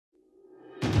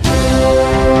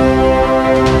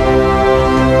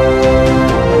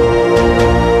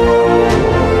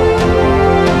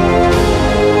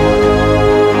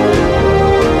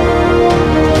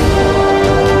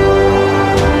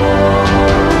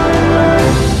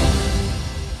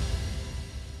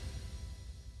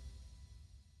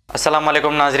अस्सलाम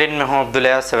वालेकुम नाजरीन, मैं हूं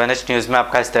अब्दुल्ला। 7H न्यूज़ में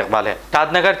आपका इस्तकबाल है।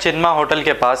 शादनगर चिन्मा होटल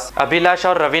के पास अभिलाष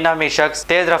और रवि नामी शख्स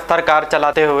तेज रफ्तार कार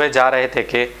चलाते हुए जा रहे थे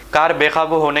कि कार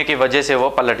बेकाबू होने की वजह से वो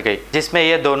पलट गई, जिसमें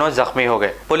ये दोनों जख्मी हो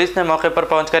गए। पुलिस ने मौके पर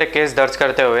पहुंचकर एक केस दर्ज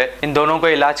करते हुए इन दोनों को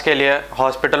इलाज के लिए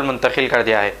हॉस्पिटल मुंतकिल कर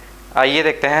दिया है। आइए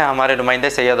देखते हैं हमारे नुमाइंदे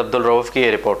सैयद अब्दुल रऊफ की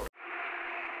ये report.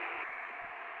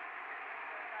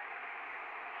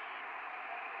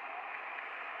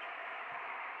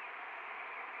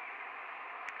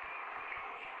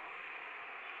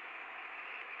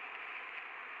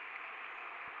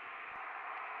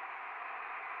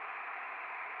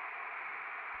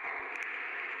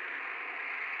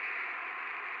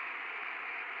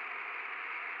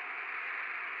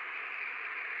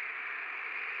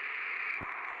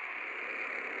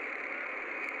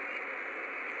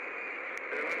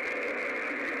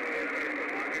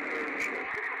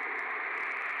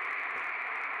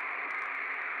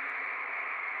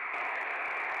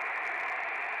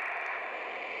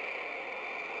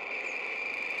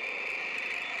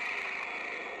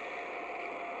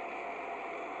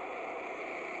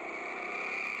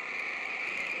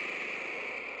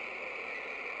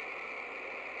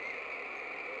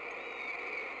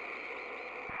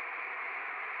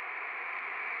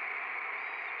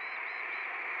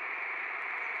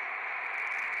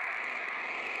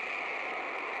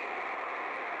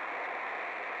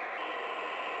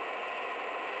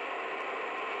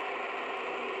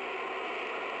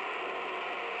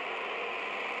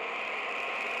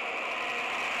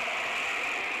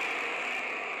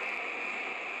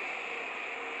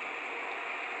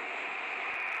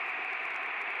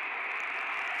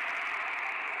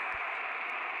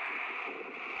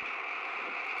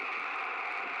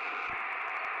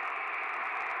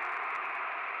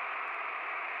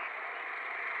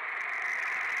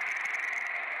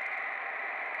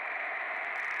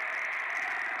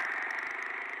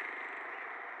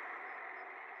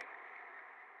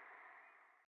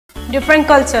 Different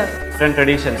culture, different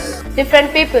traditions,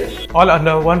 different people, all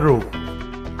under one roof.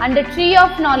 under tree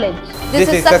of knowledge. This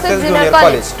is Success Junior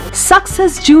College.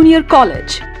 Success Junior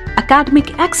College.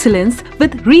 Academic excellence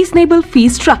with reasonable fee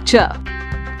structure.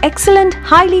 Excellent,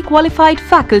 highly qualified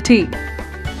faculty.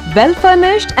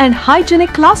 Well-furnished and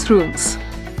hygienic classrooms.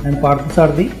 And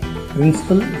Parthasarthi,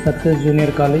 Principal, Success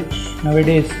Junior College.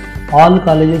 Nowadays, all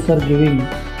colleges are giving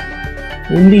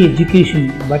only education,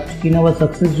 but in our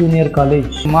Success Junior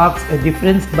College marks a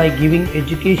difference by giving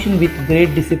education with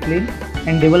great discipline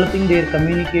and developing their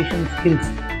communication skills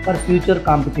for future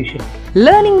competition.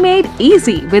 Learning made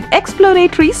easy with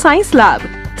exploratory science lab,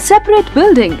 separate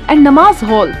building and namaz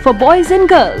hall for boys and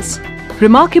girls.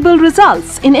 Remarkable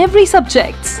results in every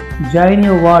subject. Join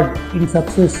your ward in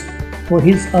success for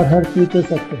his or her future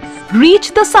success.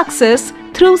 Reach the success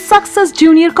through Success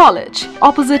Junior College,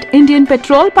 opposite Indian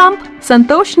Petrol Pump,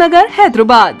 संतोष नगर,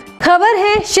 हैदराबाद। खबर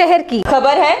है शहर की,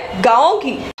 खबर है गाँव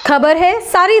की, खबर है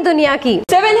सारी दुनिया की।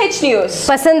 7H न्यूज़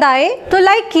पसंद आए तो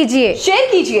लाइक कीजिए, शेयर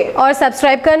कीजिए और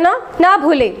सब्सक्राइब करना ना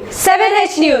भूलें।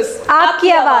 7H न्यूज़, आपकी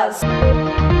आवाज।